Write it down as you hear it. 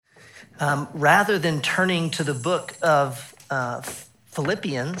Rather than turning to the book of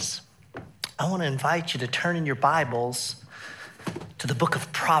Philippians, I want to invite you to turn in your Bibles to the book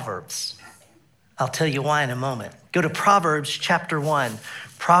of Proverbs. I'll tell you why in a moment. Go to Proverbs chapter 1.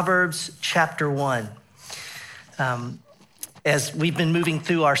 Proverbs chapter 1. As we've been moving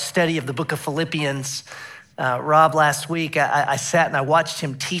through our study of the book of Philippians, Rob, last week, I sat and I watched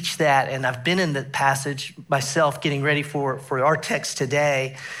him teach that, and I've been in the passage myself getting ready for our text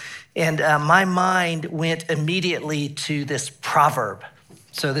today, and my mind went immediately to this proverb.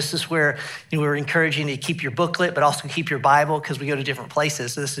 So this is where we're encouraging you to keep your booklet, but also keep your Bible because we go to different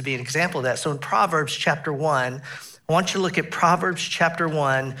places. So this would be an example of that. So in Proverbs chapter 1, I want you to look at Proverbs chapter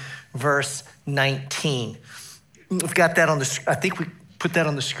 1, verse 19. We've got that on I think we put that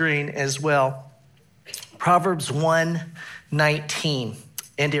on the screen as well. Proverbs 1:19,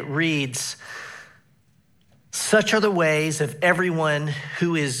 and it reads, "Such are the ways of everyone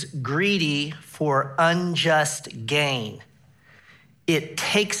who is greedy for unjust gain. It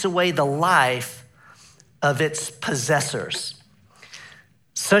takes away the life of its possessors."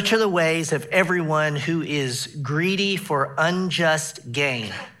 Such are the ways of everyone who is greedy for unjust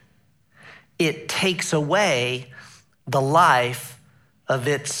gain. It takes away the life of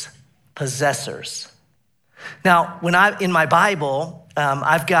its possessors. Now, in my Bible,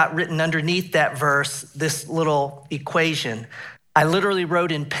 I've got written underneath that verse this little equation. I literally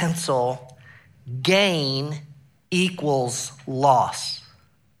wrote in pencil, gain equals loss.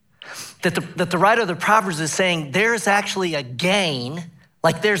 That the writer of the Proverbs is saying there's actually a gain,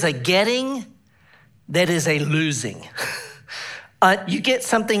 like there's a getting that is a losing. You get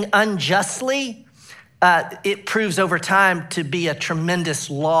something unjustly, it proves over time to be a tremendous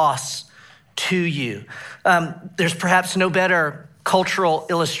loss to you. There's perhaps no better cultural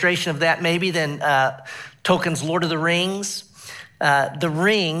illustration of that maybe than Tolkien's Lord of the Rings. The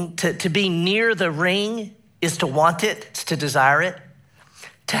ring, to be near the ring is to want it, it's to desire it.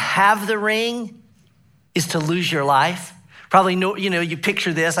 To have the ring is to lose your life. Probably know, you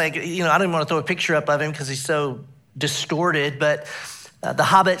picture this, I don't even want to throw a picture up of him because he's so distorted, but the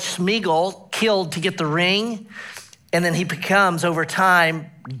Hobbit Smeagol killed to get the ring, and then he becomes, over time,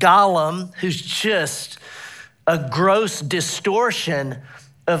 Gollum, who's just a gross distortion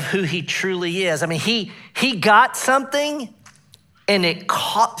of who he truly is. I mean, he got something, and it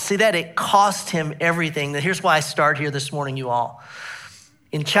cost him everything. Here's why I start here this morning, you all.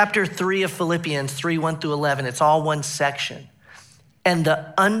 In chapter 3 of Philippians, 3:1-11, it's all one section. And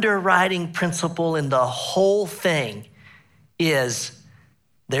the underwriting principle in the whole thing is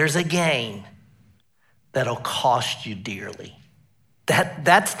there's a gain that'll cost you dearly.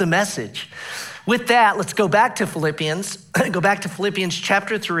 That's the message. With that, let's go back to Philippians. Go back to Philippians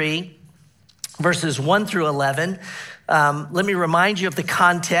chapter 3, verses 1-11. Let me remind you of the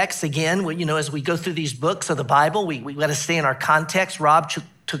context again. As we go through these books of the Bible, we got to stay in our context. Rob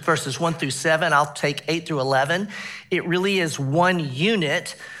took verses 1-7. I'll take 8-11. It really is one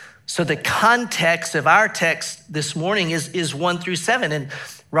unit. So the context of our text this morning is 1-7. And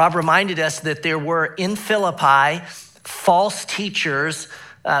Rob reminded us that there were in Philippi false teachers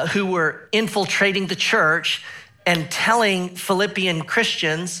who were infiltrating the church and telling Philippian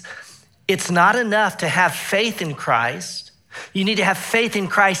Christians, it's not enough to have faith in Christ. You need to have faith in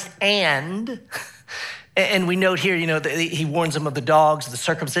Christ and we note here, he warns them of the dogs, the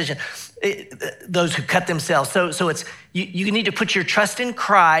circumcision, those who cut themselves. So it's, you need to put your trust in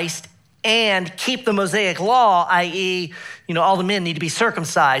Christ and keep the Mosaic law, i.e., all the men need to be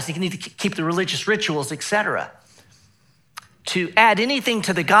circumcised. You need to keep the religious rituals, etc. To add anything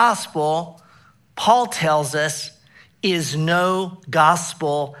to the gospel, Paul tells us, is no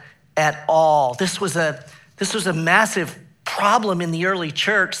gospel at all. This was a massive problem in the early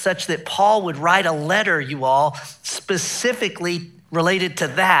church, such that Paul would write a letter, you all, specifically related to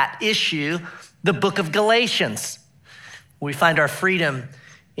that issue, the book of Galatians. We find our freedom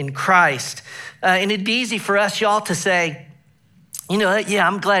in Christ. And it'd be easy for us, y'all, to say,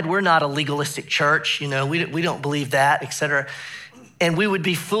 I'm glad we're not a legalistic church. We don't believe that, etc. And we would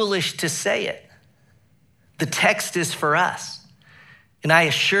be foolish to say it. The text is for us. And I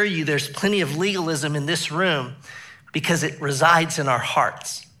assure you there's plenty of legalism in this room because it resides in our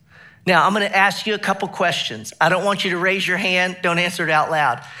hearts. Now, I'm going to ask you a couple questions. I don't want you to raise your hand. Don't answer it out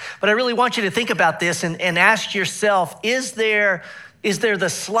loud. But I really want you to think about this and ask yourself, is there the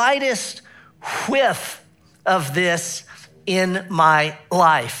slightest whiff of this in my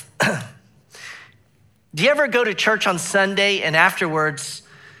life? Do you ever go to church on Sunday and afterwards,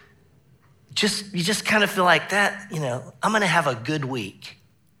 you just kind of feel like that, I'm going to have a good week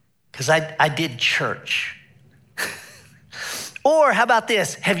because I did church. Or how about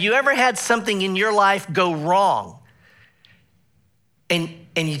this? Have you ever had something in your life go wrong? And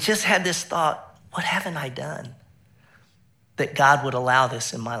you just had this thought, what haven't I done that God would allow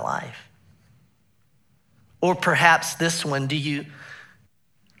this in my life? Or perhaps this one, is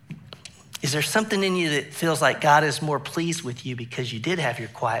there something in you that feels like God is more pleased with you because you did have your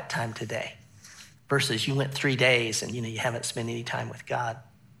quiet time today versus you went 3 days and you haven't spent any time with God?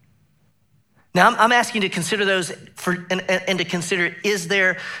 Now, I'm asking you to consider those and to consider, is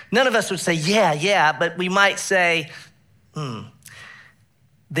there, none of us would say, yeah, but we might say,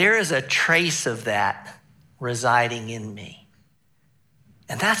 there is a trace of that residing in me.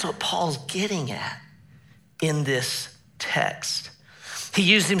 And that's what Paul's getting at in this text. He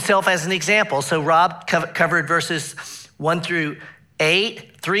used himself as an example. So Rob covered verses 1 through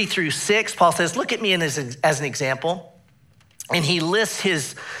 8, 3 through 6. Paul says, look at me as an example. And he lists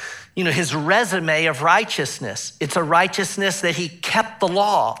his resume of righteousness. It's a righteousness that he kept the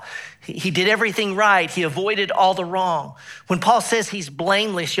law. He did everything right. He avoided all the wrong. When Paul says he's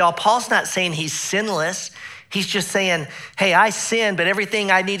blameless, y'all, Paul's not saying he's sinless. He's just saying, hey, I sinned, but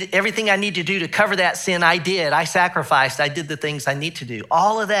everything I need to do to cover that sin, I did. I sacrificed. I did the things I need to do.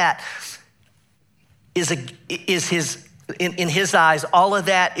 All of that is his, in his eyes, all of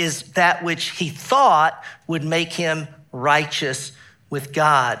that is that which he thought would make him righteous with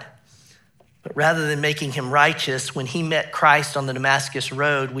God. But rather than making him righteous, when he met Christ on the Damascus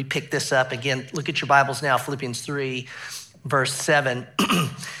Road, we pick this up again. Look at your Bibles now, Philippians 3, verse 7.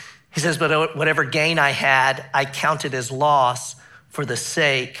 He says, but whatever gain I had, I counted as loss for the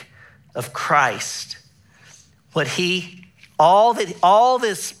sake of Christ. All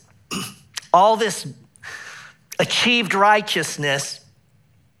this achieved righteousness,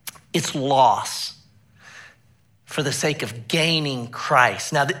 it's loss for the sake of gaining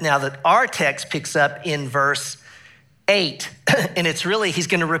Christ. Now that our text picks up in verse 8, and it's really, he's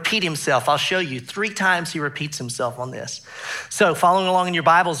gonna repeat himself. I'll show you 3 times he repeats himself on this. So following along in your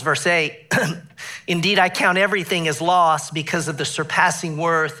Bibles, verse 8, indeed I count everything as loss because of the surpassing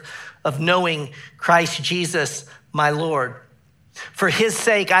worth of knowing Christ Jesus, my Lord. For his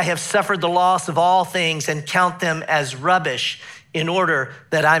sake, I have suffered the loss of all things and count them as rubbish in order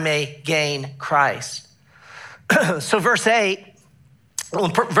that I may gain Christ. So verse 7,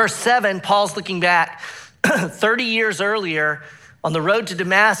 Paul's looking back 30 years earlier on the road to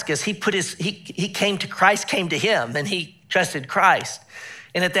Damascus. He came to Christ, came to him, and he trusted Christ.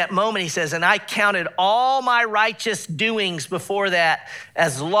 And at that moment, he says, and I counted all my righteous doings before that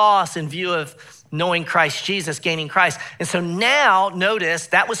as loss in view of knowing Christ Jesus, gaining Christ. And so now, notice,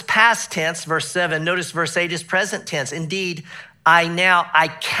 that was past tense, verse 7. Notice verse 8 is present tense. Indeed, I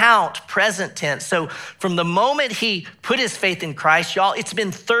count, present tense. So from the moment he put his faith in Christ, y'all, it's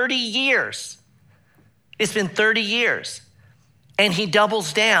been 30 years. It's been 30 years. And he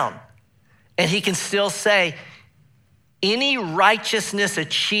doubles down. And he can still say, any righteousness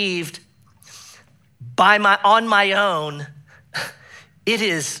achieved on my own, it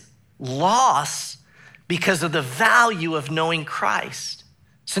is loss because of the value of knowing Christ.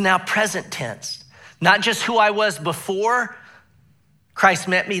 So now present tense, not just who I was before Christ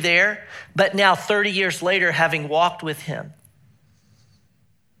met me there, but now 30 years later, having walked with him.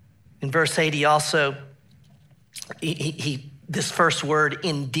 In verse 8, he also, this first word,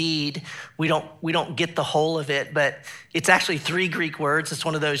 indeed, we don't get the whole of it, but it's actually 3 Greek words. It's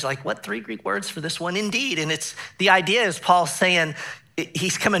one of those like, what 3 Greek words for this one? Indeed. And it's, the idea is Paul saying,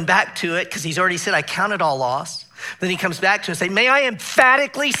 he's coming back to it because he's already said, I counted all loss. Then he comes back to it and say, may I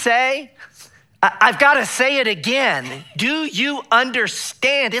emphatically say, I've got to say it again. Do you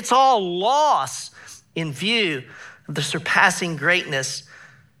understand? It's all loss in view of the surpassing greatness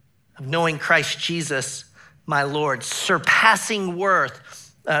of knowing Christ Jesus, my Lord. Surpassing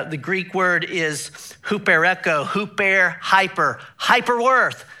worth. The Greek word is hupereko, hyper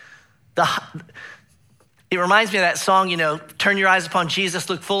worth. It reminds me of that song, turn your eyes upon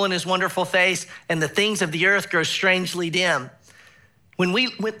Jesus, look full in his wonderful face, and the things of the earth grow strangely dim. When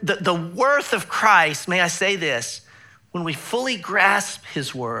the worth of Christ, may I say this, when we fully grasp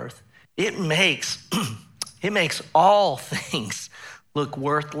his worth, it makes all things look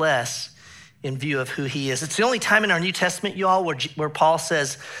worthless in view of who he is. It's the only time in our New Testament, y'all, where Paul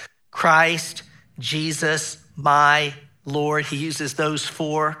says, Christ, Jesus, my Lord. He uses those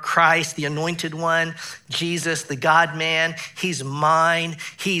 4. Christ, the anointed one. Jesus, the God-man. He's mine.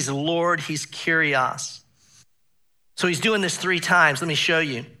 He's Lord. He's Kyrios. So he's doing this 3 times. Let me show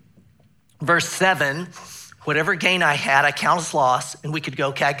you. Verse 7, whatever gain I had, I count as loss. And we could go,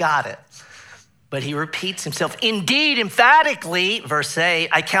 okay, I got it. But he repeats himself. Indeed, emphatically, verse 8,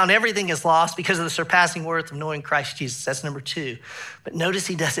 I count everything as lost because of the surpassing worth of knowing Christ Jesus. That's number 2. But notice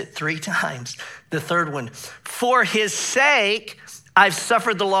he does it 3 times. The third one, for his sake, I've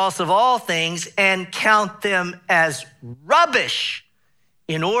suffered the loss of all things and count them as rubbish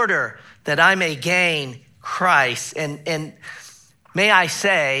in order that I may gain Christ. And may I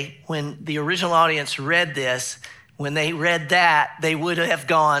say, when the original audience read this, when they read that, they would have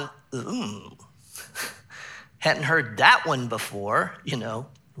gone, ooh, hadn't heard that one before,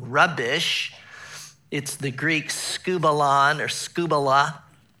 rubbish. It's the Greek skubalon or skubala.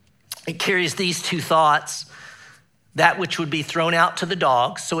 It carries these 2 thoughts, that which would be thrown out to the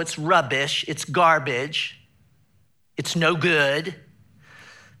dogs. So it's rubbish, it's garbage, it's no good.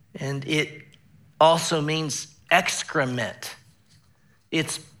 And it also means excrement.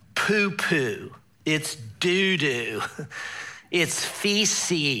 It's poo-poo, it's doo-doo, it's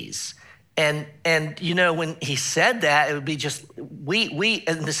feces. And when he said that, it would be just, we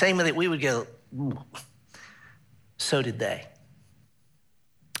in the same way that we would go, ooh, so did they.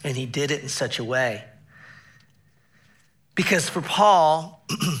 And he did it in such a way. Because for Paul,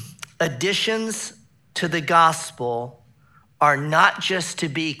 additions to the gospel are not just to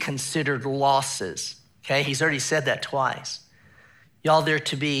be considered losses, okay? He's already said that twice. Y'all, they're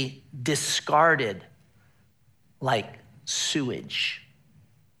to be discarded like sewage,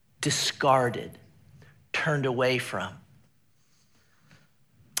 discarded, turned away from.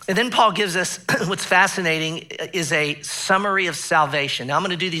 And then Paul gives us, what's fascinating is a summary of salvation. Now I'm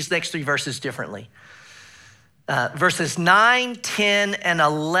gonna do these next 3 verses differently. Verses 9, 10, and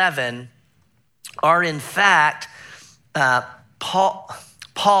 11 are in fact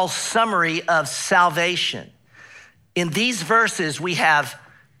Paul's summary of salvation. In these verses, we have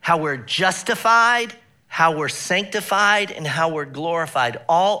how we're justified, how we're sanctified, and how we're glorified,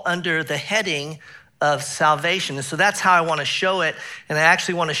 all under the heading of salvation. And so that's how I want to show it. And I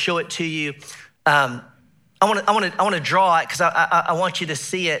actually want to show it to you. I want to draw it because I want you to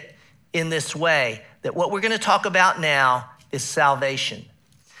see it in this way, that what we're going to talk about now is salvation.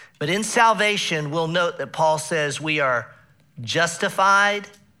 But in salvation, we'll note that Paul says we are justified,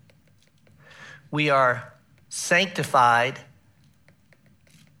 we are sanctified,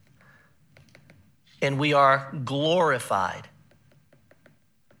 and we are glorified.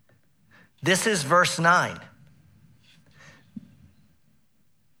 This is verse 9.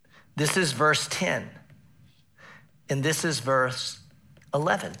 This is verse 10. And this is verse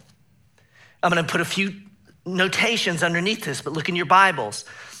 11. I'm going to put a few notations underneath this, but look in your Bibles.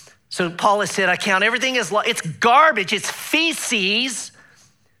 So Paul has said, I count everything as it's garbage, it's feces,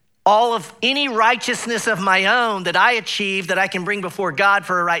 all of any righteousness of my own that I achieve, that I can bring before God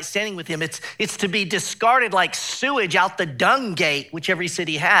for a right standing with him. It's to be discarded like sewage out the dung gate, which every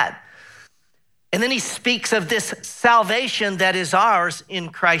city had. And then he speaks of this salvation that is ours in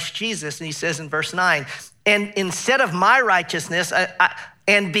Christ Jesus. And he says in verse 9, and instead of my righteousness,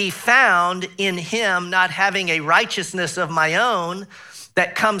 and be found in him, not having a righteousness of my own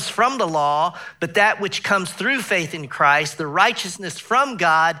that comes from the law, but that which comes through faith in Christ, the righteousness from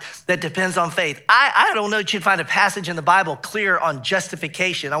God that depends on faith. I don't know that you'd find a passage in the Bible clear on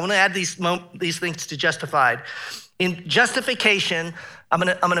justification. I want to add these things to justified. In justification, I'm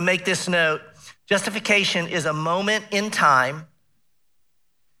gonna make this note. Justification is a moment in time.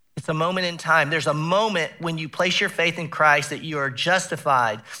 It's a moment in time. There's a moment when you place your faith in Christ that you are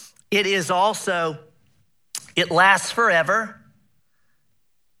justified. It is also, it lasts forever.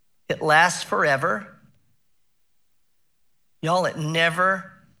 It lasts forever. Y'all, it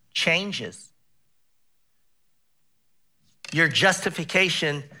never changes. Your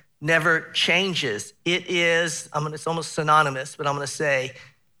justification never changes. It is, it's almost synonymous, but I'm gonna say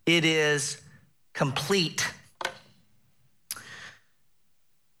it is complete.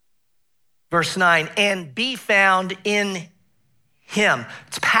 Verse 9, and be found in him.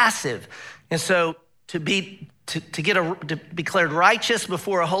 It's passive. And so to be declared righteous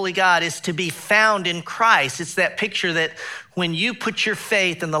before a holy God is to be found in Christ. It's that picture that when you put your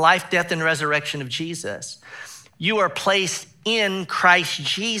faith in the life, death, and resurrection of Jesus, you are placed in Christ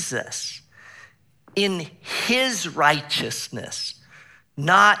Jesus, in his righteousness,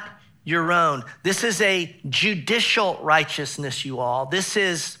 not your own. This is a judicial righteousness, you all. This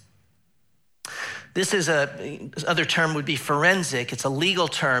is other term would be forensic. It's a legal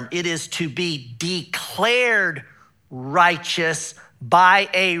term. It is to be declared righteous by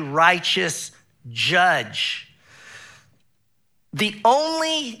a righteous judge. The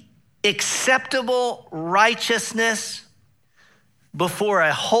only acceptable righteousness before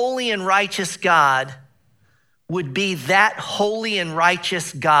a holy and righteous God would be that holy and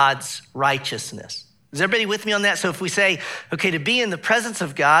righteous God's righteousness. Is everybody with me on that? So if we say, okay, to be in the presence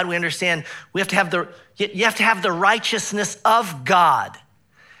of God, we understand you have to have the righteousness of God,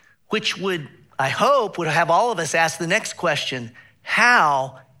 which would, I hope, would have all of us ask the next question: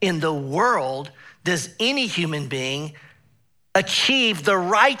 how in the world does any human being achieve the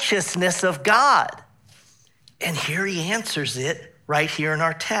righteousness of God? And here he answers it right here in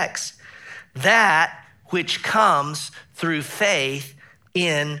our text. That which comes through faith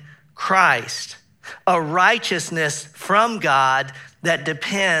in Christ. A righteousness from God that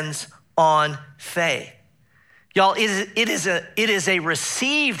depends on faith. Y'all, it is a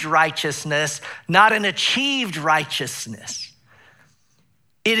received righteousness, not an achieved righteousness.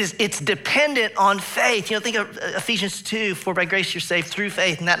 It's dependent on faith. You know, think of Ephesians 2, for by grace you're saved through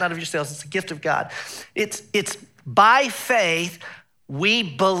faith, and that not of yourselves, it's a gift of God. It's by faith we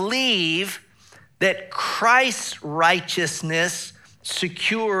believe that Christ's righteousness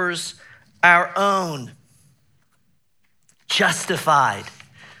secures our own. Justified.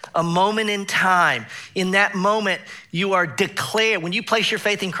 A moment in time. In that moment, you are declared, when you place your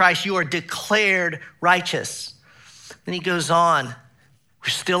faith in Christ, you are declared righteous. Then he goes on. We're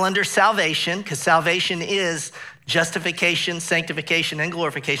still under salvation, because salvation is justification, sanctification, and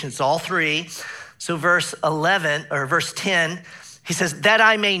glorification. It's all three. So verse 10, he says, that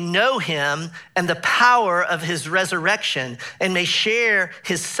I may know him and the power of his resurrection and may share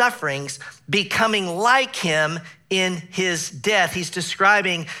his sufferings, becoming like him in his death. He's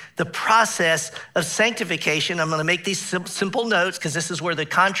describing the process of sanctification. I'm gonna make these simple notes because this is where the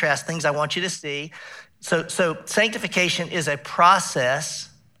contrast things I want you to see. So sanctification is a process.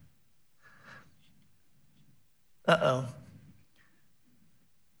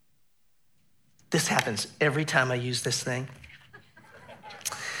 This happens every time I use this thing.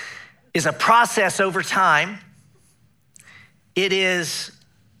 Is a process over time. It is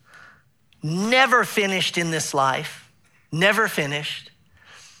never finished in this life, never finished,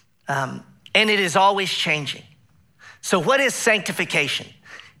 and it is always changing. So what is sanctification?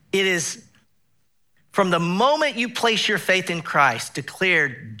 It is from the moment you place your faith in Christ,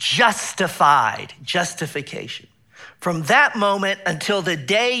 declared justified, justification. From that moment until the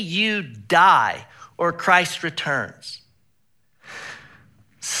day you die or Christ returns.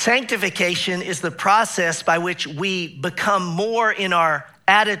 Sanctification is the process by which we become more in our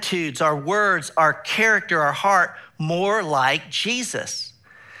attitudes, our words, our character, our heart, more like Jesus.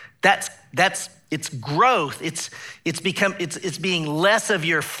 It's growth. It's being less of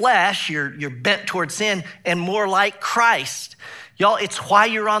your flesh, you're bent towards sin, and more like Christ. Y'all, it's why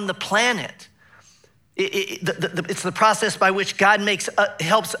you're on the planet. It's the process by which God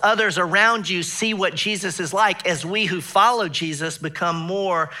helps others around you see what Jesus is like as we who follow Jesus become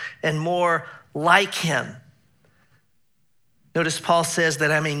more and more like him. Notice Paul says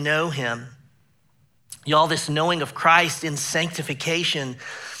that I may know him. Y'all, this knowing of Christ in sanctification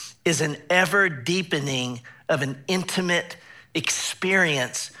is an ever deepening of an intimate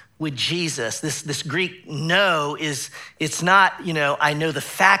experience with Jesus. This Greek know it's not, I know the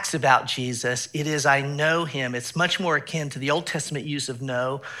facts about Jesus. It is, I know him. It's much more akin to the Old Testament use of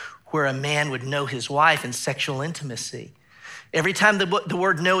know, where a man would know his wife in sexual intimacy. Every time the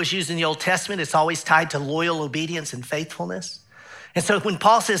word know is used in the Old Testament, it's always tied to loyal obedience and faithfulness. And so when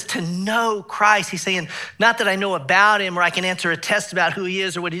Paul says to know Christ, he's saying, not that I know about him or I can answer a test about who he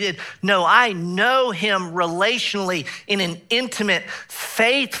is or what he did. No, I know him relationally in an intimate,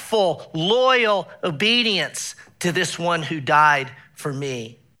 faithful, loyal obedience to this one who died for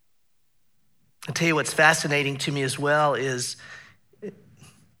me. I'll tell you what's fascinating to me as well is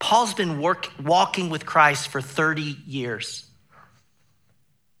Paul's been walking with Christ for 30 years.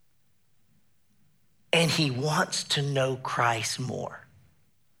 And he wants to know Christ more.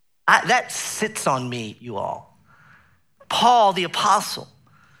 That sits on me, you all. Paul, the apostle,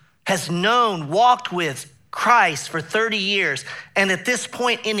 has walked with Christ for 30 years. And at this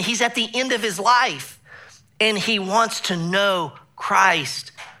point, he's at the end of his life. And he wants to know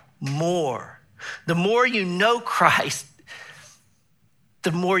Christ more. The more you know Christ,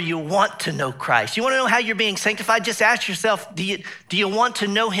 the more you want to know Christ. You want to know how you're being sanctified? Just ask yourself, do you want to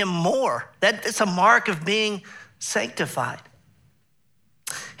know him more? That's a mark of being sanctified.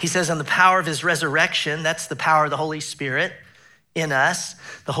 He says on the power of his resurrection, that's the power of the Holy Spirit in us.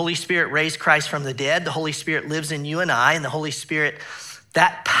 The Holy Spirit raised Christ from the dead. The Holy Spirit lives in you and I, and the Holy Spirit,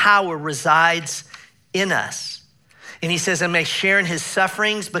 that power resides in us. And he says, and may share in his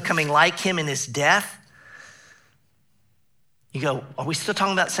sufferings, becoming like him in his death. You go, are we still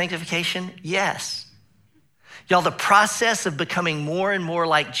talking about sanctification? Yes. Y'all, the process of becoming more and more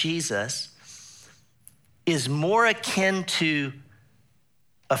like Jesus is more akin to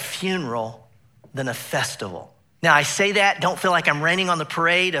a funeral than a festival. Now, I say that, don't feel like I'm raining on the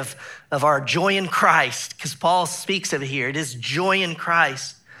parade of our joy in Christ, because Paul speaks of it here. It is joy in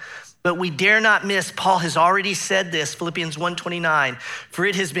Christ. But we dare not miss, Paul has already said this, Philippians 1:29, for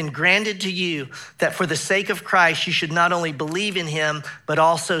it has been granted to you that for the sake of Christ, you should not only believe in him, but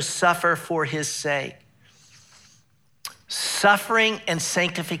also suffer for his sake. Suffering and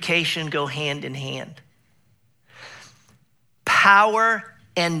sanctification go hand in hand. Power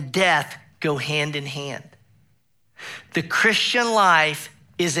and death go hand in hand. The Christian life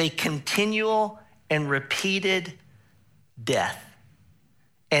is a continual and repeated death.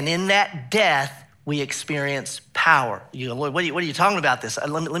 And in that death, we experience power. You go, Lord, what are you talking about this?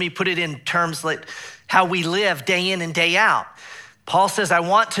 Let me put it in terms like how we live day in and day out. Paul says, I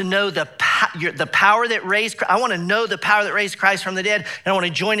want to know the power that raised Christ. I want to know the power that raised Christ from the dead, and I want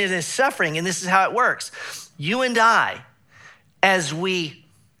to join in his suffering. And this is how it works. You and I, as we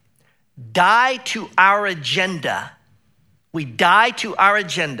die to our agenda, we die to our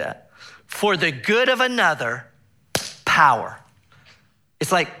agenda for the good of another, power.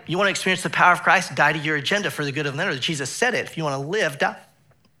 It's like, you want to experience the power of Christ, die to your agenda for the good of another. Jesus said it. If you want to live, die.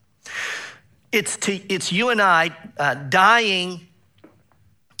 It's you and I dying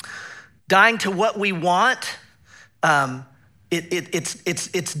to what we want.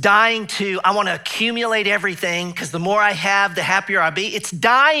 It's dying to, I want to accumulate everything because the more I have, the happier I'll be. It's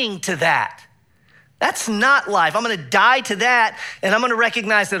dying to that. That's not life. I'm going to die to that, and I'm going to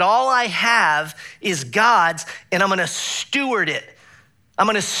recognize that all I have is God's, and I'm going to steward it. I'm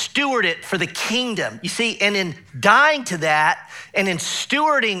going to steward it for the kingdom. You see, and in dying to that and in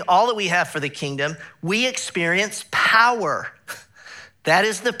stewarding all that we have for the kingdom, we experience power. That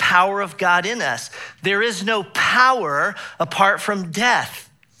is the power of God in us. There is no power apart from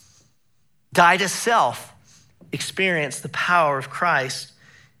death. Die to self. Experience the power of Christ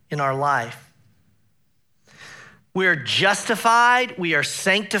in our life. We're justified, we are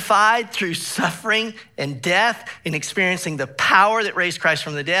sanctified through suffering and death and experiencing the power that raised Christ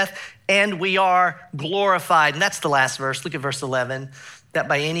from the death, and we are glorified. And that's the last verse. Look at verse 11. That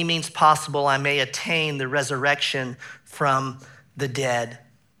by any means possible I may attain the resurrection from the dead.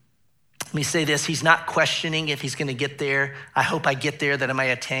 Let me say this, he's not questioning if he's gonna get there. I hope I get there that I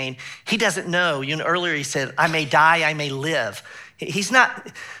may attain. He doesn't know. Earlier he said, I may die, I may live.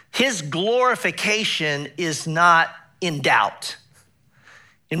 His glorification is not in doubt.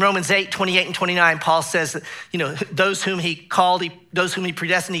 In Romans 8, 28 and 29, Paul says that, those whom he called, those whom he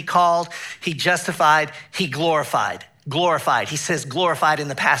predestined, he called, he justified, he glorified. Glorified, he says glorified in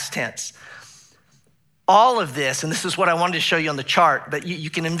the past tense. All of this, and this is what I wanted to show you on the chart, but you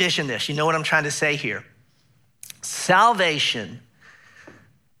can envision this. You know what I'm trying to say here. Salvation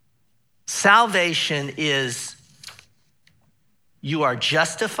is you are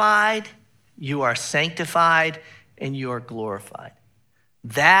justified, you are sanctified, and you are glorified.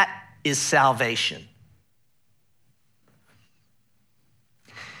 That is salvation.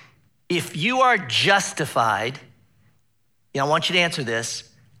 If you are justified, I want you to answer this.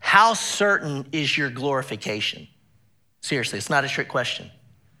 How certain is your glorification? Seriously, it's not a trick question.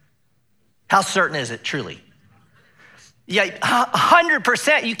 How certain is it, truly? Yeah,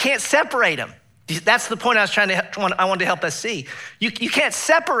 100%, you can't separate them. That's the point I wanted to help us see. You can't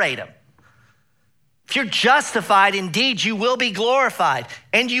separate them. If you're justified, indeed, you will be glorified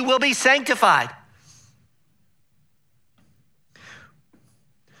and you will be sanctified.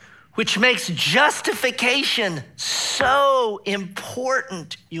 Which makes justification so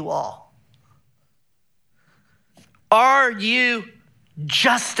important, you all. Are you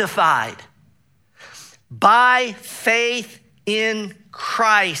justified by faith in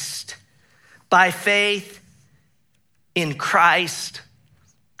Christ? By faith in Christ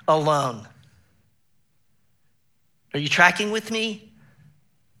alone. Are you tracking with me?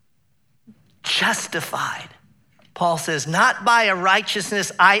 Justified. Paul says, not by a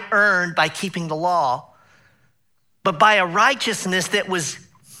righteousness I earned by keeping the law, but by a righteousness that was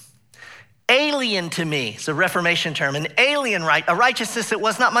alien to me. It's a Reformation term, an alien right, a righteousness that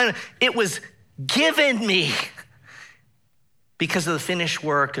was not mine. It was given me because of the finished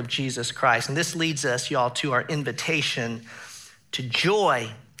work of Jesus Christ. And this leads us, y'all, to our invitation to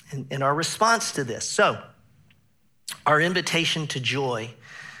joy and our response to this. So, our invitation to joy,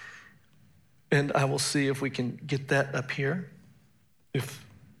 and I will see if we can get that up here. If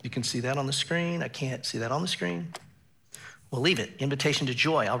you can see that on the screen. I can't see that on the screen. We'll leave it. Invitation to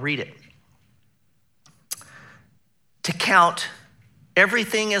joy. I'll read it. To count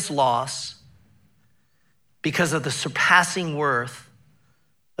everything as loss because of the surpassing worth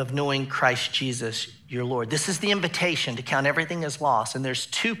of knowing Christ Jesus, your Lord. This is the invitation to count everything as loss. And there's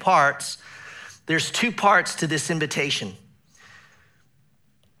two parts. There's two parts to this invitation.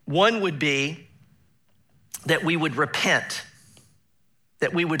 One would be that we would repent,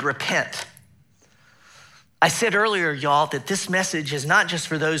 that we would repent. I said earlier, y'all, that this message is not just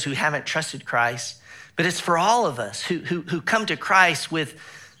for those who haven't trusted Christ, but it's for all of us who come to Christ with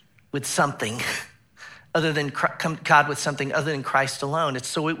something other than come to God with something other than Christ alone.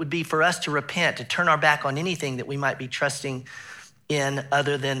 So it would be for us to repent, to turn our back on anything that we might be trusting in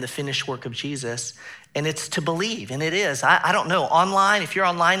other than the finished work of Jesus. And it's to believe, and it is. I don't know, online, if you're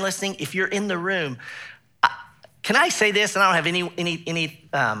online listening, if you're in the room, can I say this? And I don't have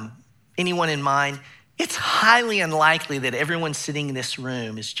anyone in mind. It's highly unlikely that everyone sitting in this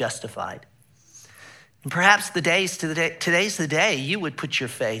room is justified. And perhaps today's the day you would put your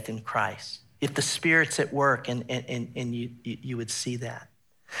faith in Christ if the Spirit's at work and you would see that.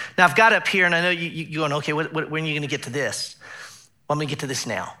 Now I've got up here, and I know you're going, okay, when are you going to get to this? Well, I'm going to get to this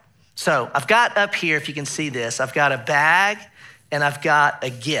now. So I've got up here, if you can see this, I've got a bag and I've got a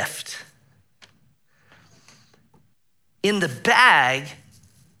gift. In the bag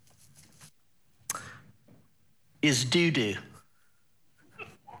is doo-doo.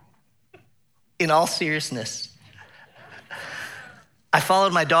 In all seriousness. I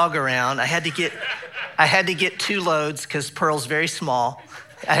followed my dog around. I had to get 2 loads because Pearl's very small.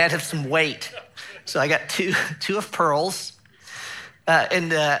 I had to have some weight. So I got two of Pearl's.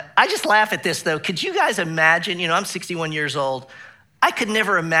 I just laugh at this though. Could you guys imagine, I'm 61 years old. I could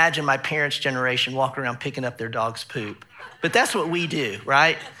never imagine my parents' generation walking around picking up their dog's poop. But that's what we do,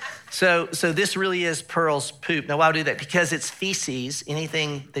 right? So this really is Pearl's poop. Now, why would I do that? Because it's feces,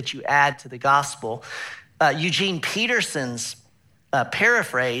 anything that you add to the gospel. Eugene Peterson's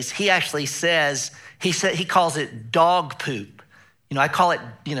paraphrase, he actually says, he calls it dog poop. I call it,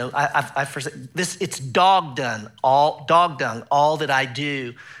 it's dog dung, all that I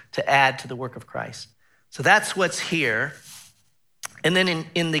do to add to the work of Christ. So that's what's here. And then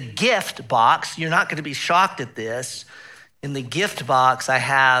in the gift box, you're not going to be shocked at this. In the gift box, I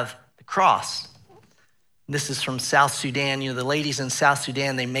have the cross. This is from South Sudan. The ladies in South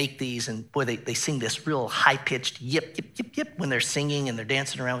Sudan, they make these, and boy, they sing this real high-pitched yip, yip, yip, yip when they're singing and they're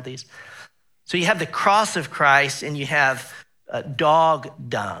dancing around with these. So you have the cross of Christ and you have dog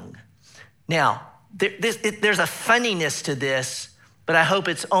dung. Now, there's a funniness to this, but I hope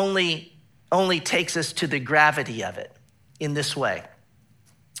it's only takes us to the gravity of it in this way.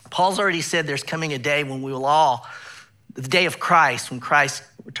 Paul's already said there's coming a day when we will all, the day of Christ, when Christ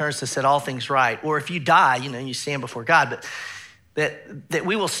returns to set all things right, or if you die, you stand before God, but that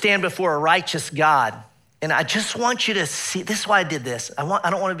we will stand before a righteous God. And I just want you to see, this is why I did this. I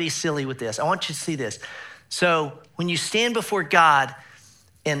don't want to be silly with this. I want you to see this. So when you stand before God,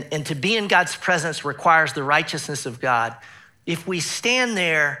 and to be in God's presence requires the righteousness of God, if we stand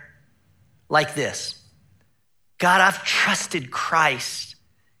there like this, God, I've trusted Christ.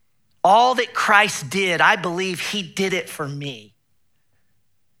 All that Christ did, I believe he did it for me.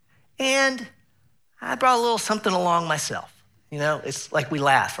 And I brought a little something along myself. It's like we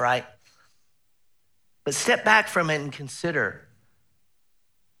laugh, right? But step back from it and consider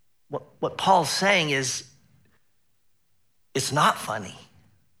what Paul's saying is, it's not funny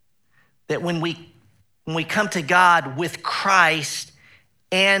that when we come to God with Christ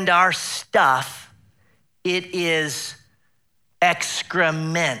and our stuff, it is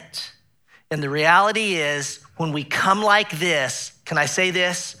excrement. And the reality is, when we come like this, can I say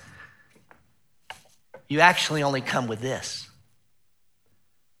this? You actually only come with this.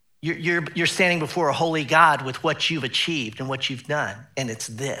 You're standing before a holy God with what you've achieved and what you've done, and it's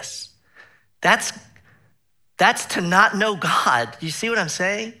this. That's to not know God. Do you see what I'm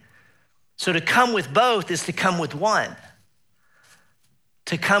saying? So to come with both is to come with one.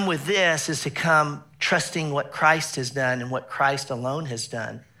 To come with this is to come trusting what Christ has done and what Christ alone has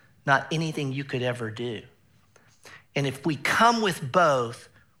done, not anything you could ever do. And if we come with both,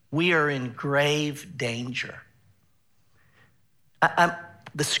 we are in grave danger.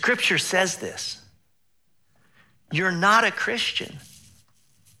 The scripture says this. You're not a Christian.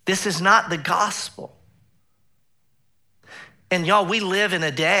 This is not the gospel. And y'all, we live in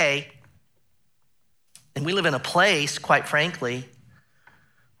a day, and we live in a place, quite frankly,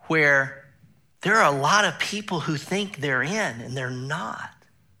 where there are a lot of people who think they're in and they're not.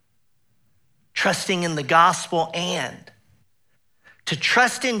 Trusting in the gospel and to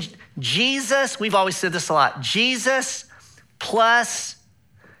trust in Jesus, we've always said this a lot, Jesus plus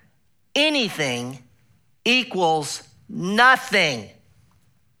anything equals nothing.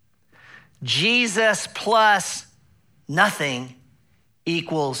 Jesus plus nothing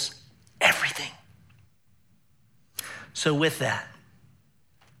equals everything. So with that,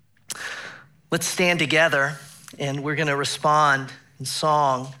 let's stand together and we're going to respond in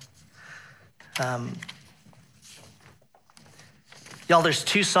song. Y'all, there's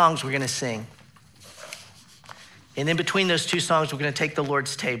 2 songs we're going to sing. And in between those 2 songs, we're going to take the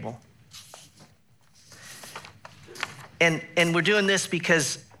Lord's table. And we're doing this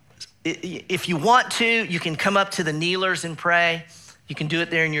because if you want to, you can come up to the kneelers and pray. You can do it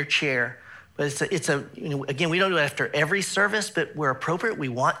there in your chair. But again, we don't do it after every service, but where appropriate, we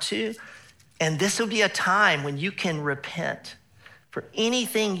want to. And this will be a time when you can repent for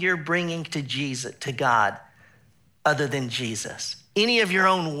anything you're bringing to Jesus, to God, other than Jesus. Any of your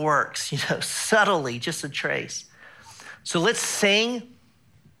own works, subtly, just a trace. So let's sing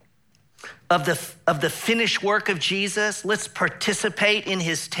of the finished work of Jesus. Let's participate in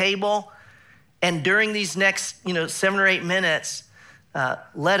his table. And during these next, 7 or 8 minutes,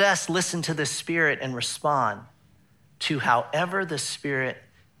 let us listen to the Spirit and respond to however the Spirit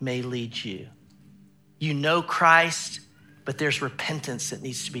may lead you. You know Christ, but there's repentance that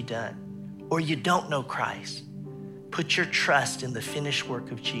needs to be done. Or you don't know Christ. Put your trust in the finished work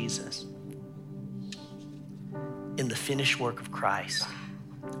of Jesus, in the finished work of Christ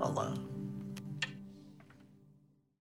alone.